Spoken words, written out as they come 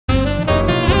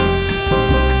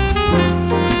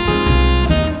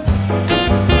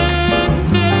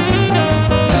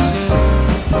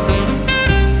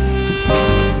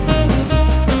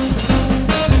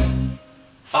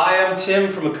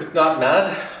Cook Not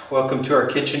Mad. Welcome to our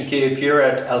kitchen cave here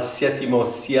at El Settimo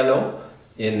Cielo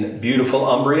in beautiful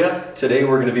Umbria. Today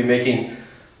we're going to be making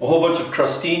a whole bunch of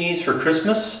crostinis for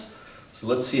Christmas. So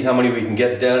let's see how many we can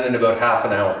get done in about half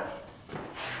an hour.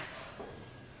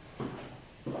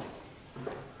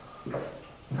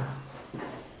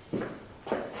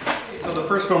 So the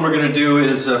first one we're going to do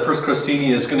is, first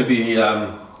crostini is going to be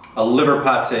a liver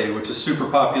pate, which is super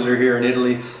popular here in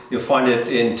Italy. You'll find it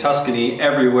in Tuscany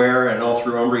everywhere and all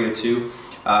through Umbria too.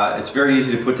 It's very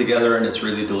easy to put together and it's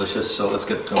really delicious, so let's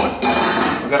get going.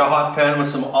 I've got a hot pan with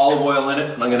some olive oil in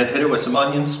it and I'm going to hit it with some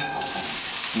onions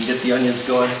and get the onions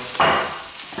going.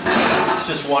 It's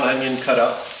just one onion cut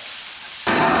up.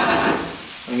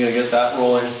 I'm going to get that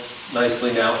rolling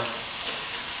nicely now.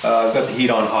 I've got the heat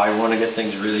on high. I want to get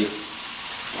things really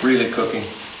cooking.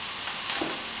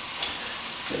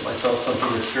 Get myself something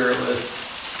to stir it with.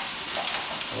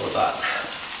 How about that?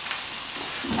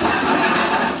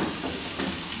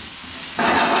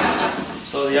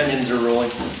 So the onions are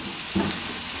rolling.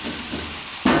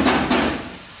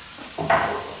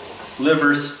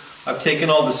 Livers, I've taken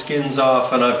all the skins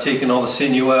off and I've taken all the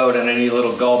sinew out and any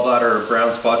little gallbladder or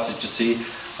brown spots that you see.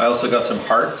 I also got some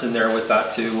hearts in there with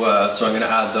that too, so I'm going to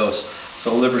add those. So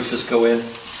the livers just go in.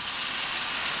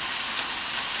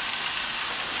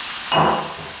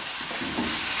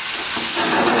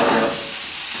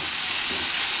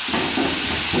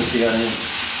 With the onion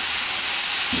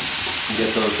and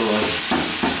get those rolling.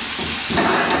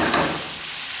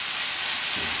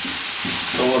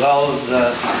 So with all those, I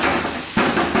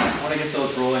want to get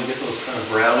those rolling, get those kind of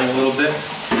browning a little bit.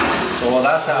 So while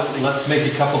that's happening, let's make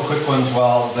a couple quick ones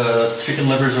while the chicken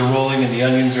livers are rolling and the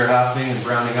onions are happening and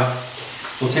browning up.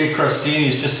 We'll take crostini,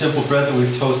 it's just simple bread that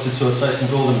we've toasted so it's nice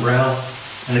and golden brown.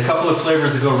 And a couple of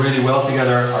flavors that go really well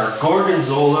together are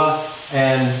gorgonzola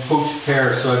and poached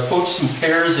pear. So I poached some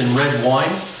pears in red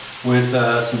wine with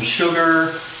some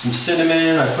sugar, some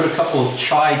cinnamon. I put a couple of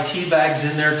chai tea bags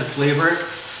in there to flavor it.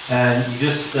 And you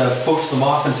just poach them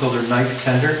off until they're knife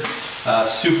tender.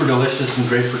 Super delicious and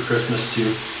great for Christmas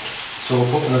too. So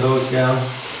we'll put one of those down.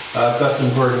 I've got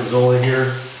some gorgonzola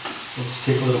here. Let's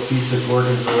take a little piece of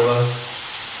gorgonzola.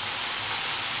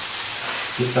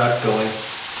 Get that going.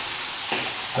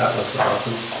 That looks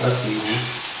awesome. That's easy.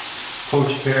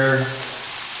 Poached pear.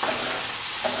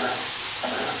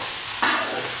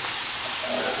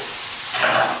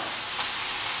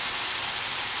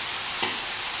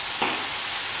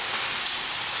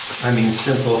 I mean,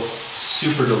 simple,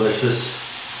 super delicious.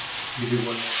 You do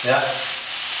one. Yeah.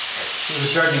 So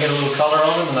they're starting to get a little color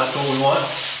on them, and that's what we want.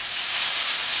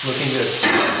 Looking good.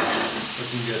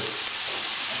 Looking good.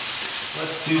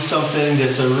 Let's do something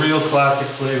that's a real classic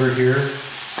flavor here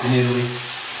in Italy.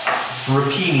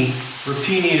 Rapini.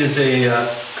 Rapini is a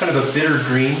kind of a bitter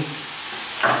green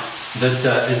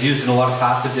that is used in a lot of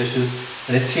pasta dishes,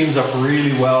 and it teams up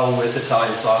really well with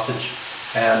Italian sausage.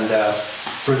 And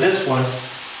for this one,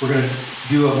 we're going to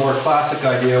do a more classic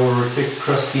idea where we're going to take the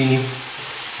crostini,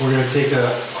 we're going to take a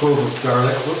clove of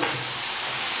garlic,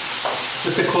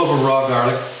 just a clove of raw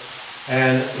garlic,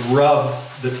 and rub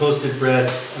the toasted bread,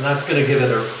 and that's going to give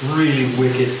it a really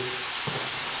wicked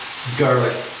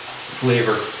garlic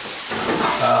flavor.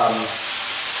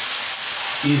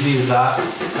 Easy as that.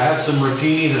 I have some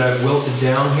rapini that I've wilted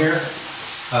down here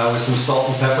with some salt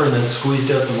and pepper and then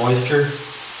squeezed out the moisture.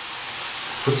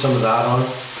 Put some of that on.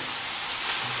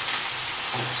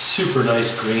 Super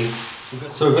nice green.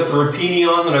 So I've got the rapini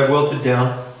on that I wilted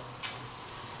down.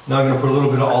 Now I'm going to put a little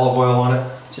bit of olive oil on it,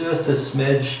 just a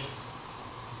smidge.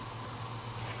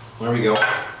 There we go.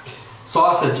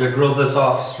 Sausage, I grilled this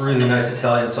off. It's really nice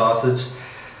Italian sausage.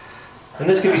 And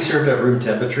this can be served at room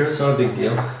temperature, it's not a big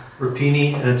deal.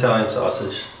 Rapini and Italian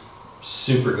sausage.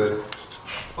 Super good.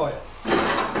 Oh yeah.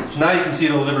 So now you can see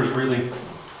the liver's really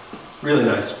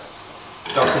nice.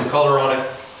 Got some color on it.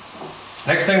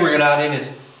 Next thing we're going to add in is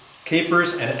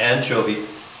capers and anchovy.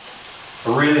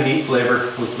 A really neat flavor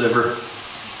with liver.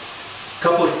 A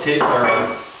couple of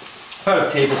about a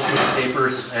tablespoon of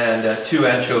capers and 2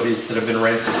 anchovies that have been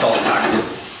rinsed, salt active.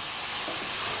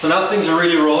 So now things are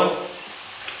really rolling.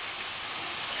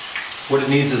 What it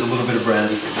needs is a little bit of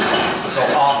brandy. So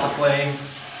off the flame,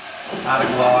 add a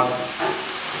glog.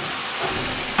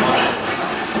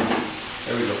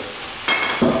 There we go.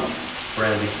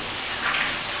 Brandy.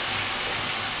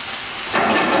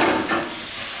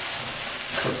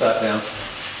 Put that down.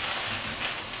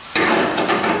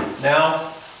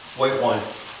 Now, white wine.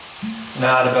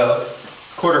 Now add about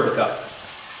 1/4 of a cup.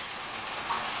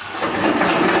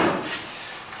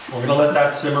 We're going to let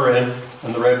that simmer in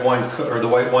and the red wine or the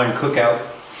white wine cook out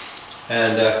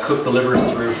and cook the livers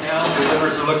through. Now the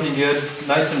livers are looking good,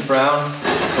 nice and brown.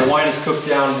 The wine is cooked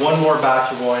down. One more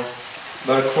batch of wine,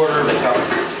 about 1/4 of a cup.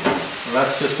 And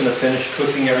that's just going to finish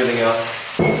cooking everything up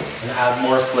and add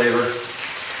more flavor.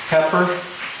 Pepper.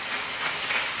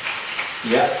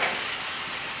 Yep.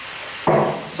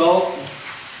 Salt.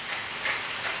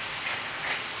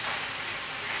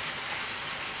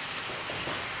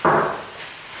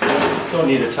 Don't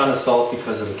need a ton of salt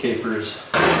because of the capers.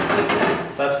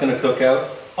 That's going to cook out.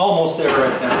 Almost there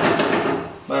right now.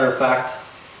 Matter of fact,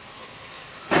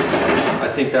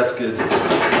 I think that's good.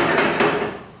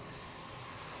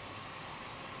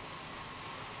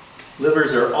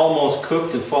 Livers are almost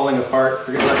cooked and falling apart.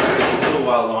 We're going to let that cook a little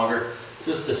while longer,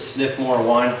 just to sniff more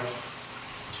wine.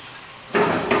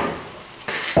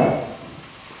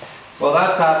 While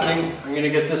that's happening, I'm going to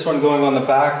get this one going on the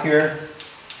back here.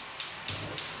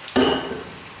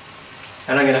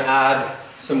 And I'm going to add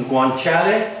some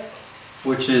guanciale,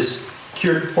 which is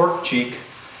cured pork cheek.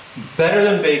 Better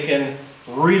than bacon,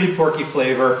 really porky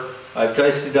flavor. I've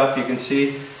diced it up, you can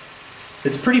see.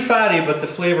 It's pretty fatty, but the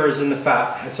flavor is in the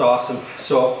fat. It's awesome.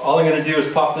 So all I'm going to do is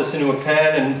pop this into a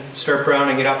pan and start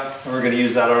browning it up. And we're going to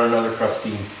use that on another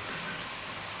crostini.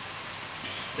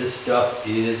 This stuff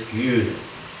is good.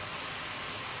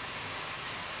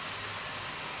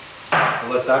 I'll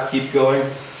let that keep going.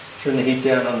 Turn the heat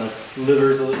down on the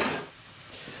livers a little bit.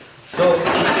 So,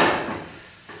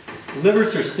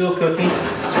 livers are still cooking.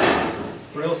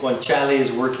 Real guanciale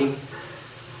is working.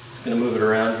 Just going to move it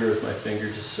around here with my finger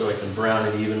just so I can brown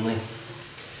it evenly.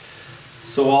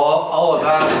 So while all of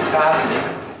that is happening,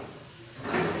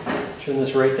 turn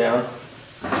this right down.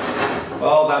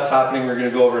 While that's happening, we're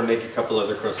going to go over and make a couple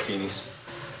other crostinis.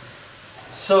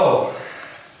 So,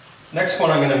 next one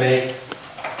I'm going to make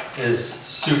is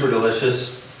super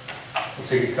delicious. We'll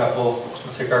take a couple,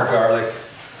 we'll take our garlic,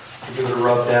 we'll give it a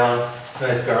rub down,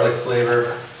 nice garlic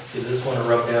flavor. Give this one a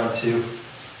rub down too.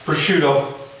 Prosciutto,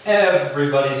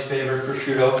 everybody's favorite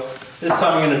prosciutto. This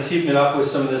time I'm going to team it up with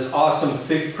some of this awesome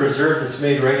fig preserve that's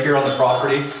made right here on the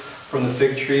property from the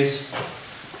fig trees.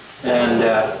 And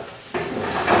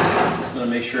I'm going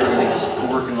to make sure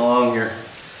everything's working along here.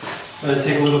 I'm going to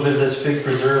take a little bit of this fig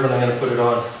preserve and I'm going to put it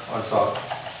on top.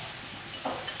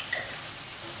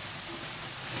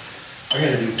 I'm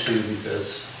going to do 2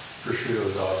 because prosciutto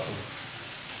is awesome.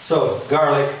 So,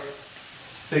 garlic,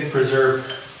 fig preserve,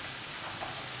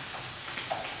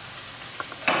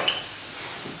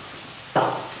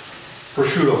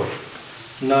 prosciutto,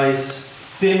 nice,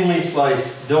 thinly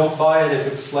sliced. Don't buy it if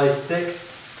it's sliced thick,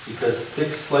 because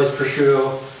thick sliced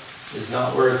prosciutto is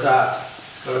not where it's at.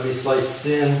 It's got to be sliced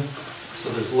thin, so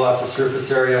there's lots of surface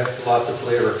area, lots of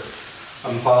flavor.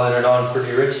 I'm piling it on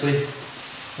pretty richly.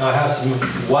 Now I have some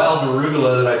wild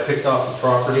arugula that I picked off the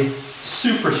property.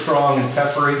 Super strong and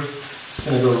peppery. It's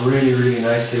going to go really, really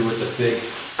nicely with the fig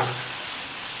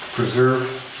preserve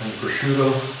and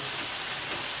prosciutto.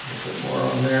 A bit more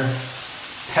on there.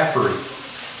 Peppery.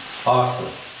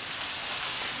 Awesome.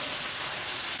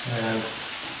 And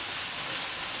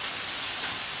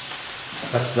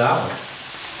that's that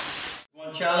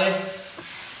one. Guanciale,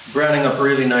 browning up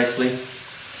really nicely.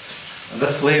 The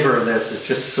flavor of this is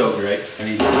just so great. I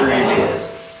mean, it really is.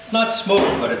 Not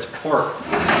smoked, but it's pork.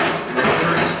 The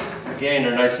livers, again,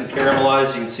 are nice and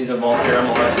caramelized. You can see them all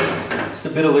caramelized. Just a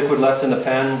bit of liquid left in the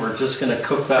pan. We're just going to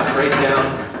cook that right down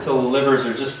until the livers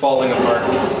are just falling apart.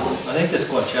 I think this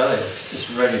guanciale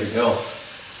is ready to go.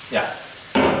 Yeah.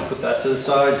 Put that to the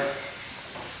side.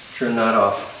 Turn that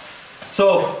off.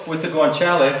 So, with the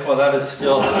guanciale, while that is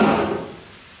still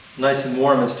nice and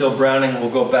warm and still browning, we'll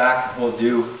go back. We'll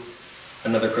do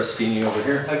another crostini over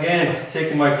here. Again,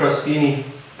 taking my crostini,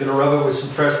 gonna rub it with some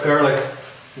fresh garlic.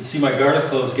 You can see my garlic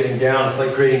cloves getting down. It's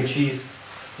like grating cheese.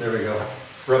 There we go.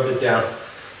 Rubbed it down.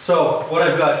 So what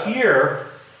I've got here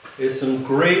is some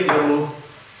great little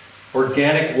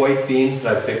organic white beans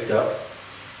that I picked up.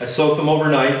 I soaked them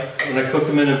overnight and I cooked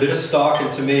them in a bit of stock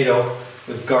and tomato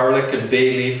with garlic and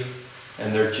bay leaf,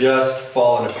 and they're just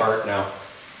falling apart now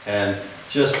and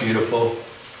just beautiful.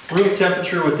 Room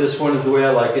temperature with this one is the way I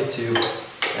like it too.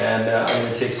 And I'm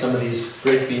going to take some of these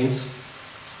great beans.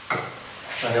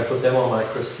 I'm going to put them on my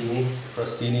crostini.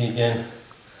 Crostini again.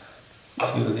 2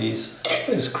 of these.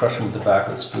 I just crush them with the back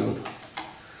of the spoon.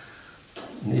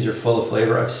 And these are full of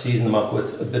flavor. I've seasoned them up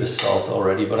with a bit of salt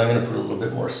already, but I'm going to put a little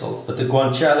bit more salt. But the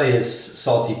guanciale is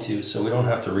salty too, so we don't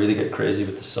have to really get crazy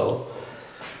with the salt.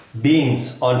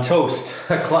 Beans on toast,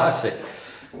 a classic.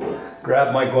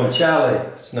 Grab my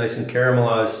guanciale, it's nice and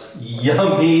caramelized,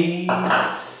 yummy.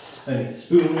 I need a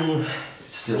spoon,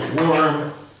 it's still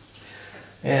warm.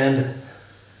 And,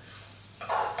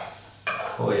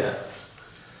 oh yeah,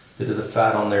 bit of the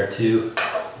fat on there too.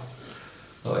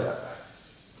 Oh yeah.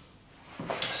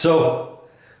 So,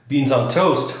 beans on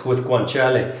toast with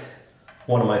guanciale.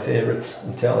 One of my favorites,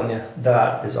 I'm telling you.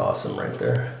 That is awesome right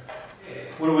there.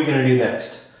 What are we gonna do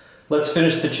next? Let's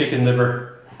finish the chicken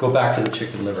liver. Go back to the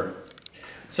chicken liver.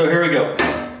 So here we go.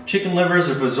 Chicken livers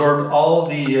have absorbed all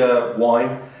the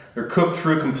wine. They're cooked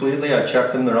through completely. I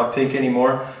checked them, they're not pink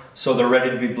anymore. So they're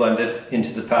ready to be blended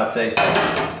into the pate.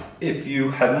 If you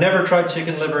have never tried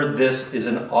chicken liver, this is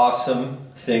an awesome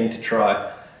thing to try.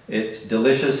 It's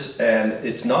delicious and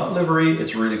it's not livery,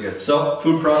 it's really good. So,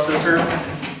 food processor,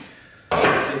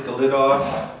 take the lid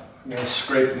off. I'm gonna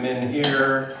scrape them in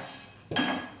here.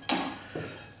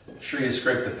 Make sure you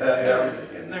scrape the pad down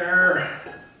in there.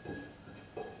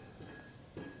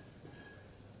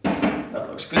 That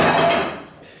looks good.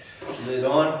 Lid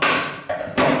on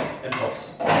and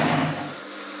pulse.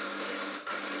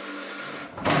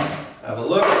 Have a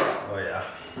look. Oh yeah.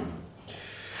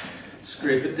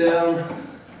 Scrape it down.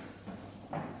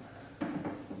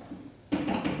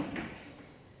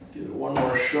 Give it one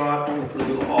more shot. I'm going to put a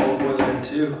little olive oil in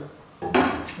too.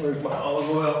 Where's my olive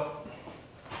oil?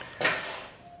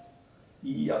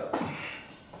 Yep.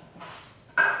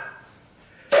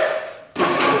 Put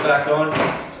it back on.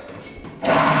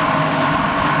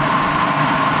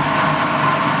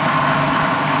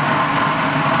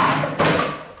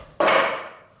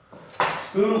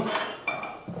 Spoon.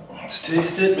 Let's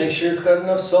taste it, make sure it's got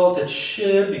enough salt. It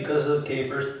should because of the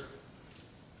capers.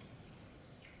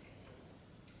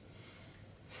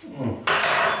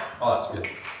 Oh, that's good.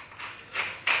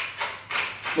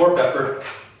 More pepper.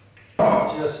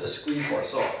 Just a squeeze more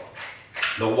salt.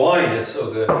 The wine is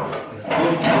so good.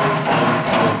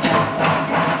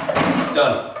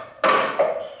 Done.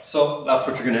 So that's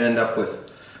what you're going to end up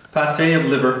with. Pate of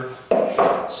liver.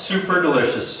 Super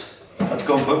delicious. Let's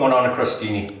go and put one on a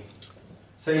crostini.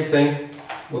 Same thing,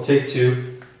 we'll take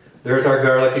two. There's our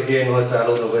garlic again, let's add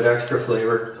a little bit extra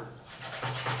flavor.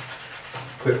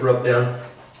 Quick rub down,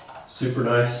 super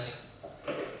nice.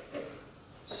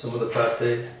 Some of the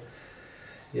pate.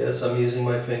 Yes, I'm using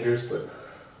my fingers, but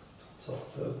it's all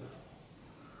about.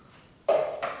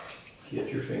 Get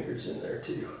your fingers in there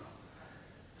too.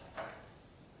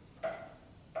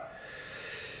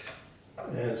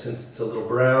 And since it's a little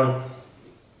brown,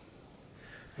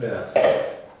 yeah,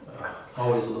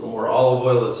 always a little more olive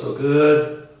oil, that's so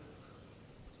good.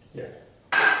 Yeah.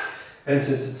 And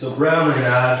since it's so brown, we're going to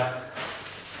add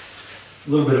a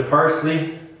little bit of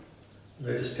parsley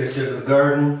that I just picked out of the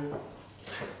garden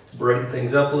to brighten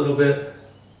things up a little bit.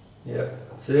 Yeah,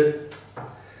 that's it.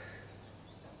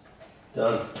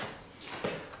 Done.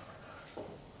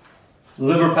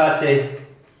 Liver pate.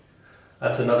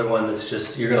 That's another one that's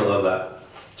just, you're going to love that.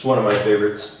 It's one of my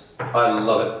favorites. I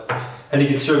love it. And you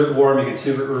can serve it warm, you can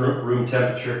serve it room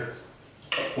temperature,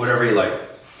 whatever you like.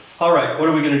 All right, what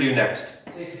are we going to do next?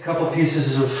 Take a couple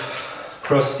pieces of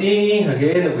crostini,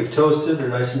 again, that we've toasted. They're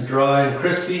nice and dry and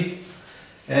crispy.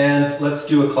 And let's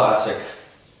do a classic.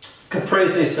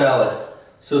 Caprese salad.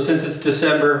 So since it's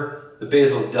December, the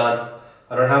basil's done.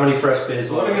 I don't have any fresh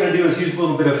basil. What I'm going to do is use a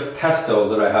little bit of pesto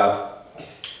that I have.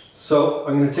 So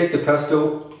I'm going to take the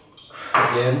pesto.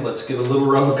 Again, let's give a little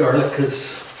rub of garlic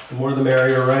because the more the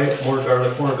merrier, right? More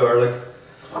garlic, more garlic.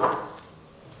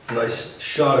 Nice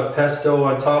shot of pesto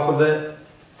on top of it.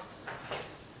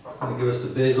 It's going to give us the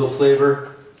basil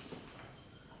flavor.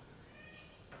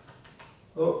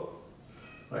 Oh,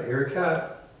 I hear a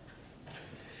cat.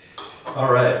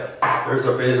 All right, there's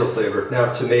our basil flavor.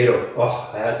 Now tomato.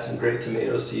 Oh, I had some great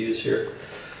tomatoes to use here.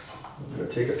 I'm going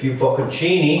to take a few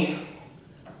bocconcini,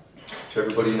 which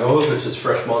everybody knows, which is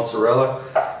fresh mozzarella.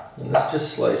 And let's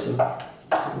just slice them.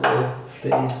 Little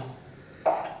thin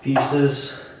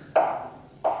pieces.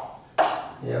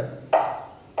 Yeah.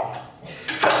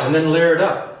 And then layer it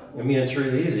up. I mean, it's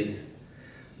really easy.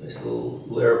 Nice little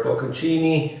layer of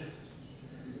bocconcini,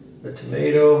 a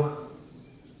tomato,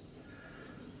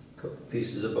 a couple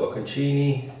pieces of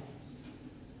bocconcini,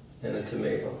 and a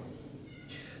tomato.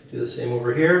 Do the same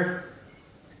over here.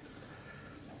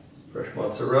 Fresh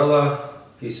mozzarella,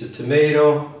 piece of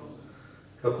tomato,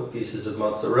 a couple pieces of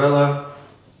mozzarella,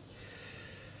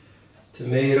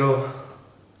 tomato,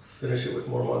 finish it with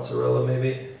more mozzarella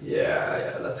maybe.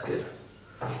 Yeah, that's good.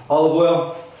 Olive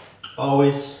oil,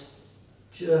 always.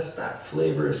 Just that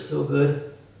flavor is so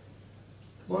good.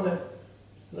 Come on in. I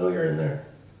know you're in there.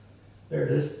 There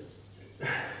it is.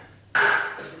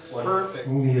 Perfect.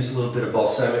 I'm gonna use a little bit of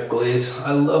balsamic glaze.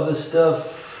 I love this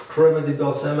stuff. Crema di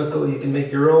balsamico. You can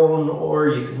make your own or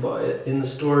you can buy it in the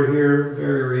store here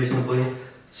very reasonably.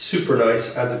 Super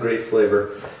nice, adds a great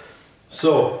flavor.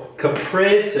 So,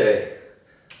 caprese,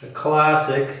 a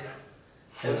classic.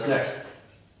 And what's next?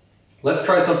 Let's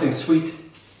try something sweet.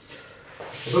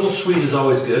 A little sweet is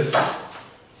always good.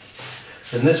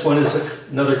 And this one is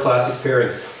another classic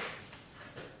pairing.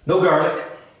 No garlic.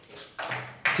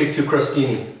 Take 2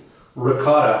 crostini.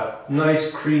 Ricotta.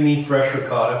 Nice, creamy, fresh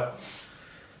ricotta.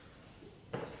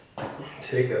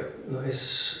 Take a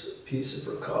nice piece of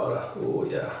ricotta. Oh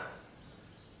yeah.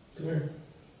 Come here.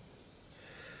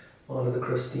 Onto the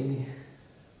crostini.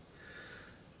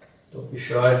 Don't be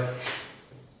shy.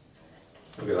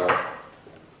 Look at that.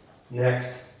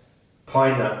 Next,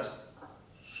 pine nuts.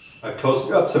 I've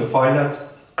toasted up some pine nuts.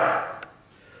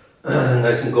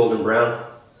 Nice and golden brown.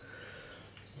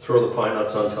 Throw the pine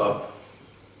nuts on top.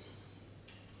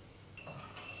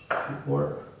 A few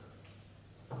more.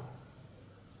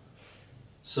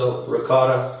 So,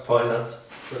 ricotta, pine nuts,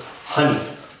 honey.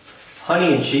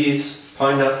 Honey and cheese,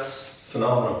 pine nuts,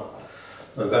 phenomenal.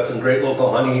 I've got some great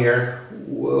local honey here.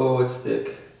 Whoa, it's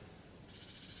thick.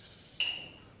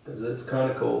 Because it's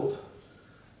kind of cold.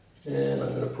 And I'm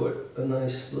going to put a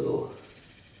nice little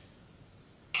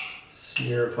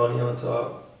smear of honey on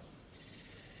top.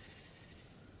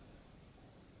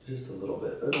 Just a little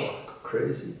bit. I don't want to go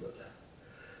crazy, but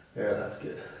yeah, that's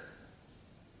good.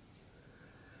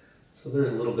 So there's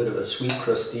a little bit of a sweet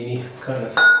crostini, kind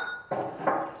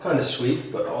of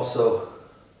sweet, but also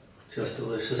just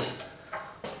delicious.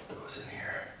 Goes in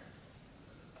here.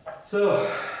 So,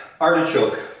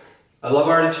 artichoke. I love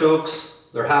artichokes.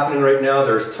 They're happening right now.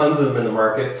 There's tons of them in the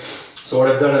market. So what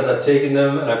I've done is I've taken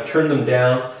them and I've turned them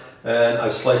down and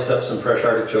I've sliced up some fresh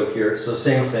artichoke here. So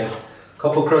same thing. A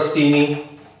couple crostini.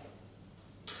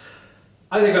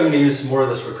 I think I'm going to use some more of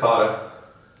this ricotta.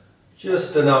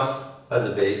 Just enough as a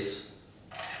base.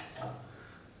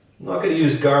 I'm not going to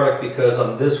use garlic because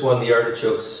on this one the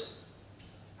artichokes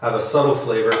have a subtle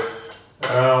flavor.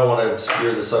 I don't want to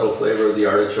obscure the subtle flavor of the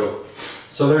artichoke.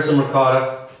 So there's some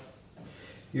ricotta.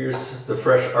 Here's the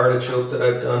fresh artichoke that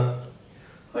I've done.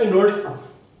 Hi Nord.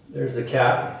 There's the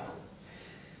cat.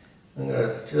 I'm going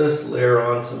to just layer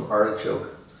on some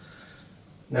artichoke.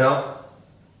 Now,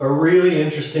 a really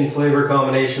interesting flavor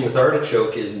combination with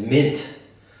artichoke is mint.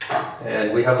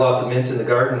 And we have lots of mint in the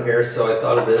garden here, so I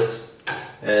thought of this.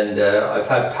 And I've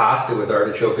had pasta with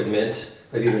artichoke and mint.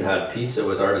 I've even had pizza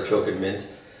with artichoke and mint.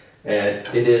 And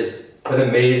it is an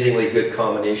amazingly good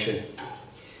combination.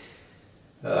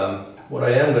 What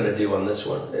I am going to do on this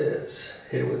one is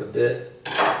hit it with a bit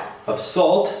of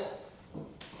salt.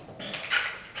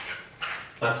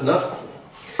 That's enough.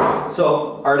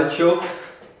 So, artichoke,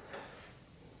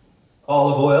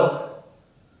 olive oil,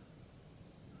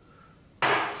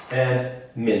 and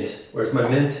mint. Where's my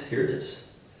mint? Here it is.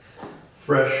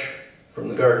 Fresh from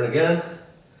the garden again.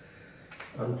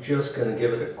 I'm just going to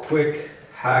give it a quick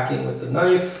hacking with the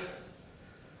knife.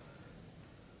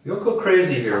 You don't go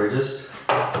crazy here, we just...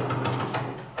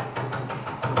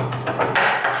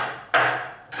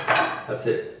 That's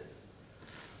it.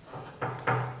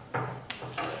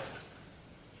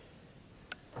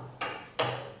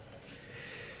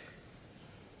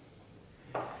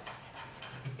 The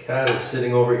cat is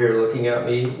sitting over here looking at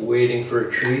me, waiting for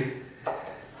a treat.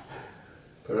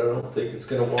 But I don't think it's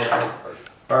going to want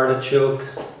artichoke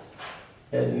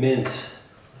and mint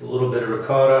with a little bit of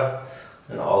ricotta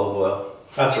and olive oil.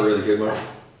 That's a really good one.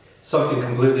 Something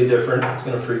completely different. It's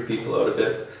going to freak people out a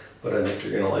bit, but I think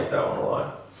you're going to like that one a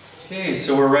lot. Okay,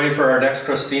 so we're ready for our next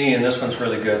crostini, and this one's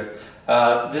really good.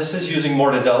 This is using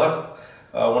mortadella,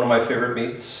 one of my favorite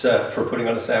meats for putting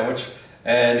on a sandwich,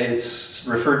 and it's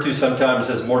referred to sometimes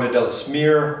as mortadella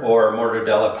smear or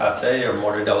mortadella pate or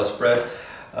mortadella spread.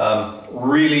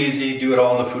 Really easy, do it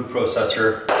all in the food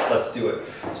processor. Let's do it.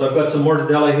 So I've got some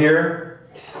mortadella here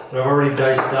that I've already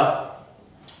diced up.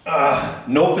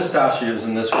 No pistachios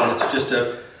in this one, it's just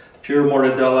a pure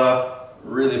mortadella,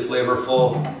 really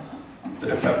flavorful.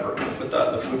 Bit of pepper, put that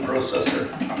in the food processor.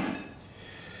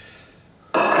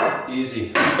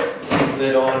 Easy.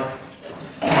 Lid on.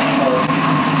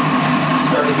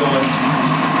 Start it going.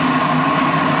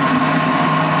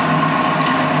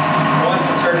 Once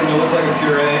it's starting to look like a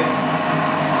puree,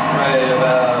 right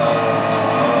about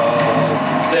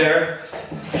there,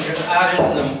 you're going to add in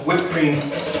some whipped cream.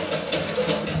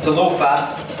 It's a low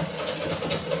fat.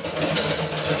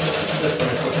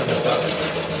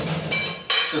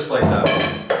 Just like that.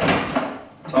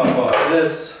 Top off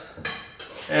this.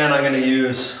 And I'm going to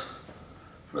use,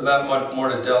 for that much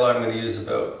mortadella, I'm going to use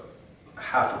about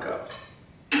half a cup.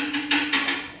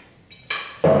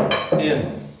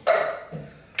 In.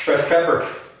 Fresh pepper.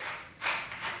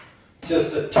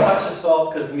 Just a touch of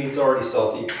salt because the meat's already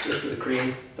salty. Just for the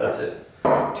cream. That's it.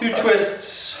 2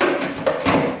 twists.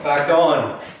 Back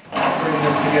on. Bring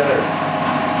this together.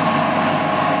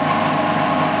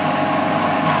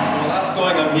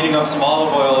 going, I'm heating up some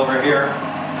olive oil over here,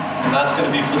 and that's going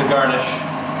to be for the garnish.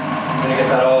 I'm going to get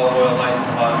that olive oil nice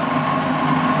and hot.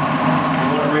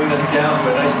 We want to bring this down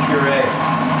to a nice puree.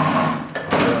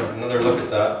 Another look at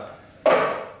that.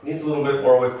 Needs a little bit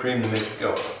more whipped cream to make it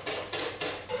go.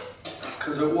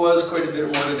 Because it was quite a bit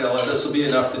of mortadella. This will be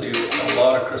enough to do a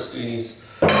lot of crostinis.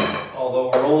 Although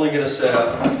we're only going to set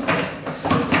up.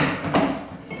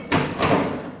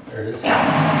 There it is.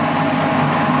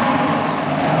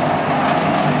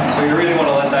 So you really want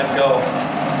to let that go.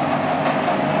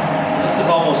 This is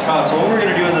almost hot. So what we're going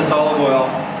to do in this olive oil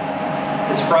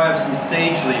is fry up some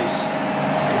sage leaves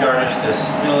to garnish this.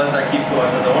 I'm going to let that keep going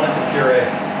because I want it to puree.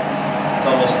 It's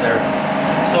almost there.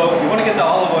 So you want to get the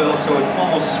olive oil so it's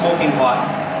almost smoking hot.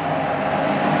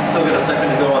 Still got a second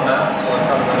to go on that, so let's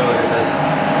have another look at this.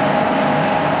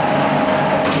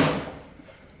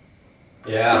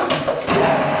 Yeah. Just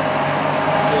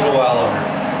a little while longer.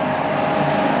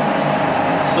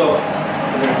 So,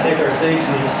 we're going to take our sage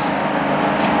leaves.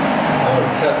 I'm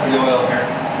going to test the oil here.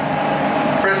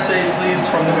 Fresh sage leaves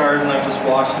from the garden. I've just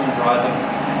washed them and dried them.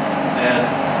 And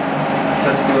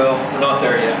test the oil. We're not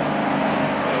there yet.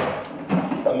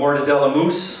 The mortadella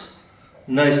mousse.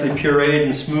 Nicely pureed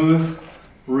and smooth.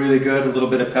 Really good. A little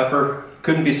bit of pepper.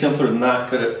 Couldn't be simpler than that,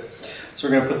 could it? So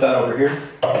we're going to put that over here.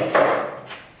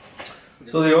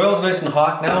 So the oil's nice and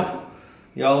hot now.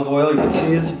 The olive oil, you can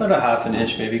see it's about a half an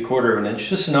inch, maybe a quarter of an inch,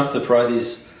 just enough to fry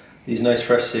these nice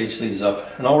fresh sage leaves up.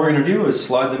 And all we're going to do is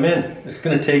slide them in. It's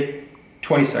going to take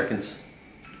 20 seconds.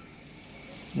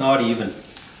 Not even.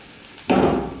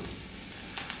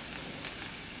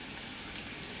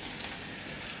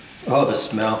 Oh, the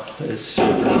smell is super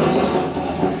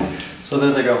nice. So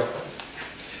there they go.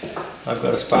 I've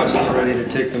got a spatula ready to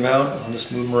take them out. I'll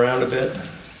just move them around a bit.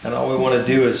 And all we want to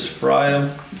do is fry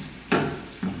them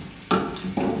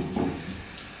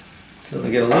until they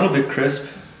get a little bit crisp,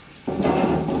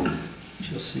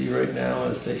 which you'll see right now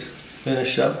as they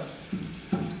finish up.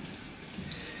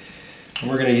 And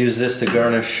we're going to use this to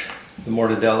garnish the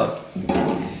mortadella.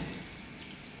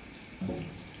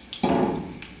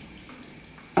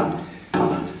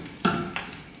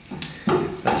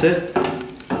 That's it.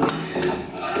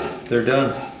 They're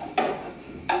done.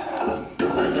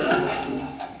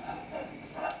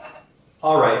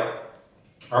 All right,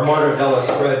 our mortadella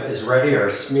spread is ready,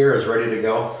 our smear is ready to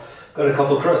go. Got a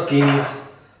couple crostinis,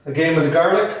 again with the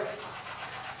garlic.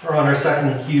 We're on our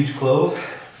second huge clove.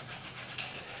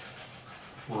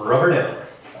 Rub her down.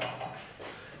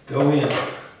 Go in,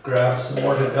 grab some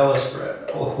mortadella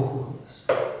spread. Oh,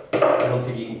 I don't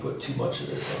think you can put too much of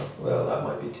this on. Well, that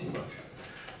might be too much.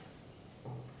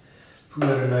 Put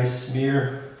out a nice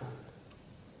smear.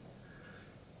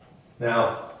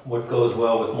 Now, what goes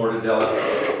well with mortadella,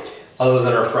 other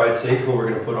than our fried sage, what we're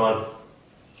going to put on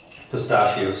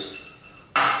pistachios.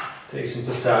 Take some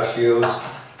pistachios,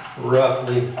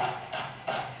 roughly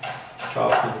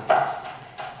chop them.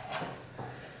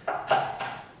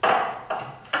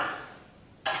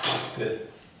 Good.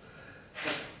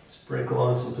 Sprinkle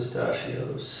on some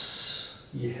pistachios.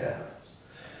 Yeah.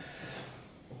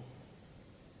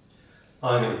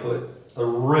 I'm going to put a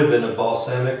ribbon of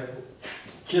balsamic,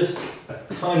 just a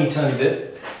tiny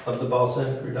bit of the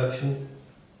balsamic reduction.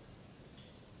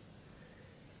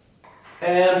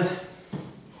 And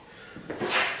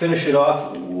finish it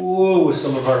off with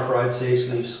some of our fried sage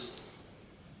leaves.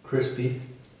 Crispy.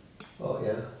 Oh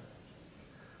yeah.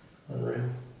 Unreal.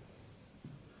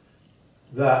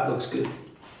 That looks good.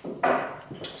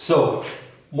 So,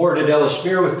 mortadella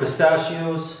smear with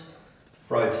pistachios,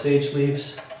 fried sage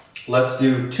leaves. Let's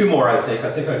do two more, I think.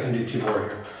 I think I can do two more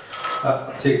here.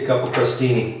 Take a couple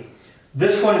crostini.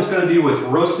 This one is going to be with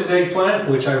roasted eggplant,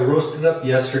 which I roasted up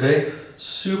yesterday.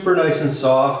 Super nice and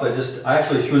soft. I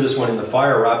actually threw this one in the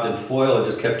fire wrapped in foil and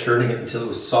just kept turning it until it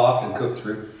was soft and cooked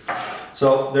through.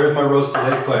 So there's my roasted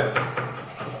eggplant.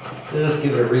 Just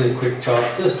give it a really quick chop.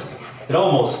 It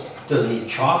almost doesn't need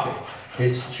chopping.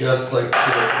 It's just like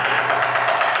pure.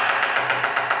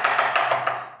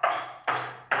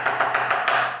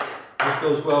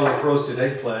 Goes well with roasted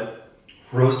eggplant.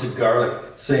 Roasted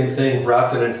garlic, same thing,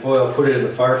 wrapped it in foil, put it in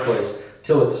the fireplace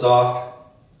till it's soft.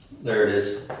 There it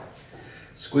is.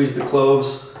 Squeeze the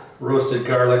cloves, roasted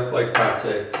garlic like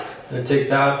pate. I'm going to take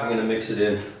that, I'm going to mix it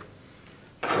in.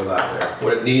 Throw that there.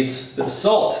 What it needs, a bit of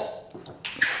salt.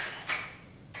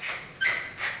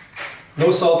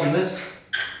 No salt in this,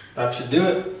 that should do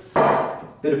it.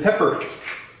 Bit of pepper.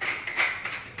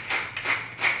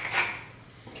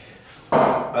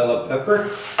 I love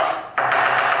pepper.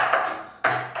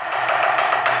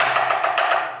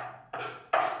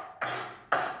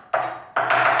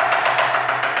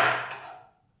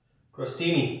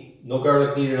 Crostini, No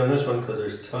garlic needed on this one because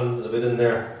there's tons of it in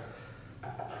there.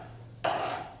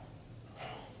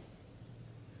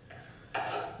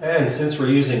 And since we're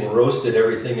using roasted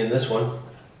everything in this one,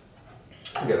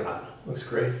 look at that, looks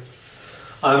great.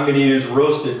 I'm going to use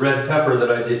roasted red pepper that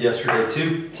I did yesterday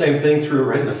too. Same thing, threw it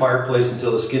right in the fireplace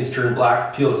until the skins turn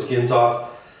black, peel the skins off.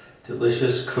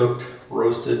 Delicious cooked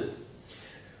roasted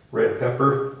red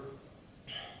pepper.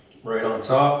 Right on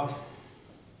top.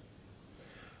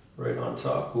 Right on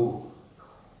top. Ooh.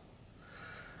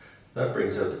 That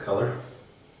brings out the color.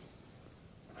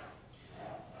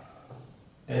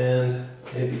 And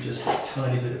maybe just a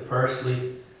tiny bit of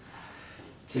parsley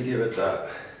to give it that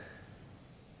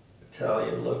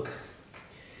Italian look.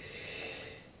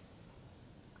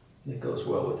 It goes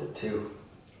well with it too.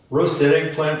 Roasted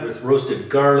eggplant with roasted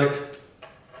garlic,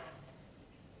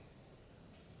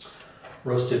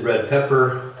 roasted red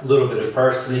pepper, a little bit of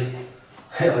parsley.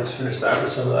 Hey, let's finish that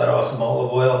with some of that awesome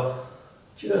olive oil.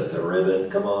 Just a ribbon,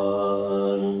 come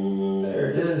on, there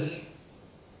it is.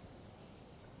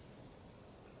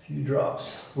 A few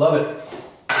drops, love it.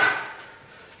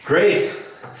 Great,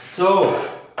 so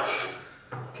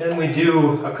can we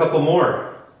do a couple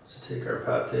more? Let's take our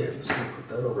pate, I'm just going to put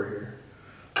that over here.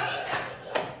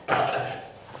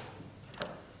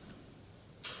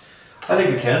 I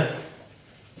think we can.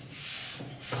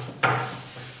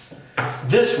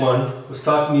 This one was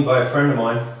taught to me by a friend of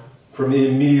mine from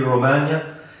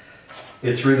Emilia-Romagna.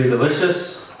 It's really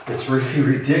delicious, it's really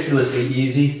ridiculously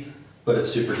easy, but it's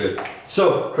super good.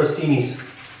 So, crostinis,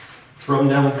 throw them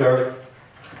down with garlic.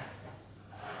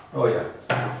 Oh yeah.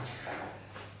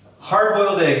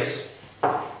 Hard-boiled eggs.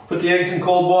 Put the eggs in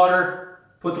cold water,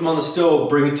 put them on the stove,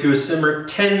 bring it to a simmer,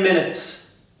 10 minutes.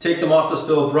 Take them off the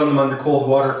stove, run them under cold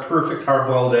water. Perfect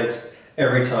hard-boiled eggs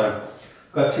every time.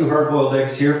 Got 2 hard-boiled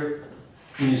eggs here.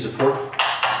 I'm gonna use a fork.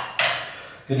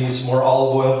 Gonna use some more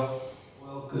olive oil.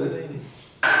 Well, good.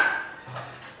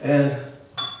 And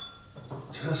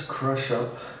just crush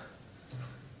up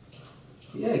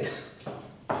the eggs.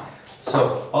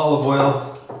 So, olive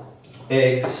oil,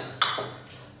 eggs.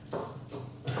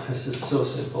 This is so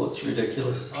simple, it's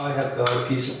ridiculous. I have got a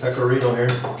piece of pecorino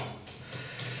here.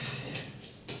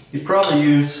 You'd probably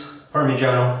use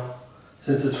Parmigiano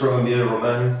since it's from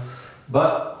Emilia-Romagna,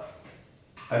 but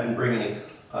I didn't bring any.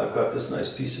 I've got this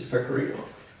nice piece of pecorino.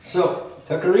 So,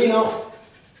 pecorino.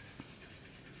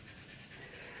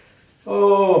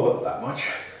 Oh, about that much.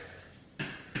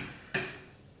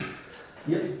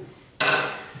 Yep.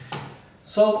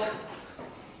 Salt.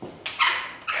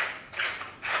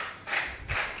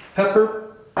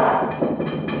 Pepper.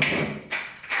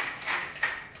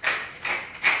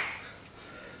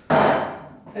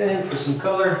 And for some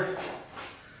color,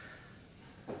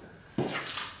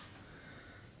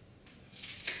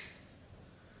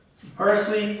 some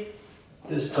parsley,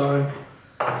 this time.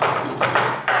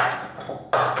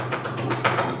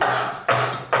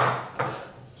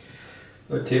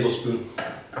 A tablespoon,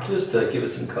 just to give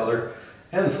it some color.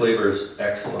 And the flavor is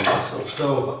excellent also.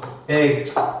 So,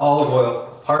 egg, olive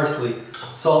oil, parsley,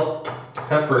 salt,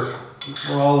 pepper,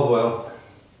 more olive oil.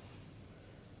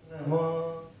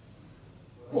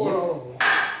 Whoa.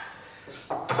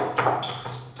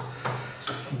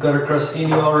 We've got our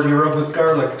crostini already rubbed with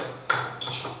garlic.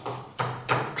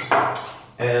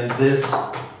 And this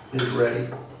is ready.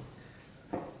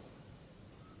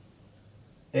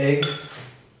 Egg,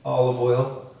 olive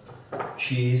oil,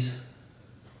 cheese,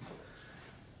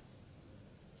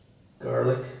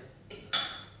 garlic.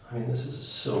 I mean, this is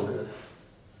so good.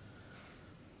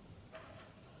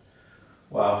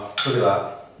 Wow, look at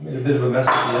that. Made a bit of a mess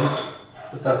at the end,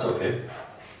 but that's okay.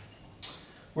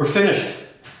 We're finished.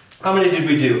 How many did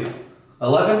we do?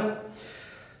 11?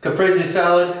 Caprese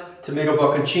salad, tomato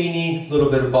bocconcini, a little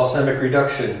bit of balsamic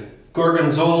reduction.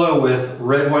 Gorgonzola with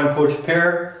red wine poached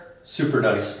pear, super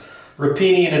nice.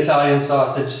 Rapini and Italian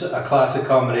sausage, a classic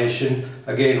combination,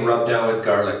 again rubbed down with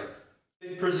garlic.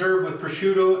 Preserved with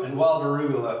prosciutto and wild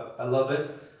arugula, I love it.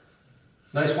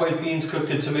 Nice white beans cooked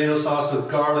in tomato sauce with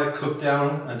garlic, cooked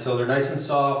down until they're nice and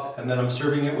soft, and then I'm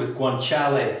serving it with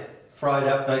guanciale, fried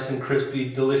up nice and crispy,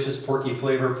 delicious porky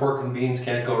flavor, pork and beans,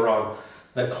 can't go wrong.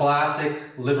 The classic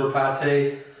liver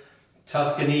pate,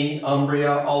 Tuscany,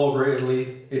 Umbria, all over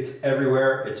Italy, it's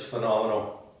everywhere, it's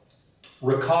phenomenal.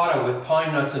 Ricotta with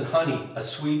pine nuts and honey, a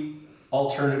sweet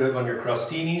alternative on your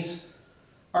crostinis.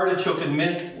 Artichoke and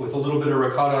mint with a little bit of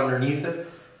ricotta underneath it.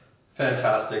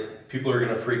 Fantastic. People are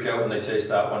going to freak out when they taste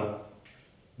that one.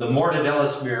 The mortadella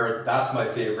smear, that's my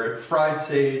favorite. Fried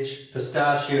sage,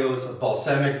 pistachios,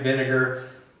 balsamic vinegar.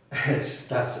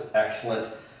 That's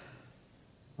excellent.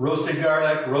 Roasted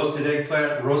garlic, roasted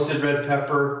eggplant, roasted red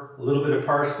pepper, a little bit of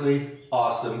parsley.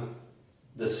 Awesome.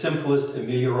 the simplest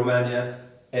Emilia-Romagna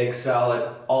egg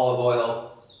salad, olive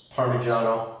oil,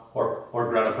 Parmigiano or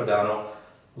Grana Padano,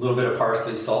 a little bit of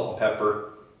parsley, salt and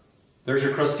pepper. There's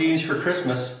your crostinis for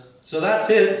Christmas. So that's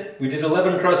it. We did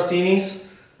 11 crostinis.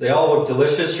 They all look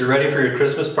delicious. You're ready for your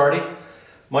Christmas party.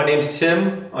 My name's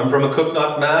Tim. I'm from A Cook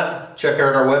Not Mad. Check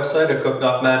out our website at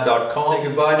cooknotmad.com. Say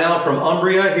goodbye now from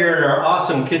Umbria here in our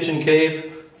awesome kitchen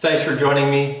cave. Thanks for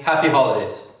joining me. Happy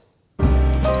holidays.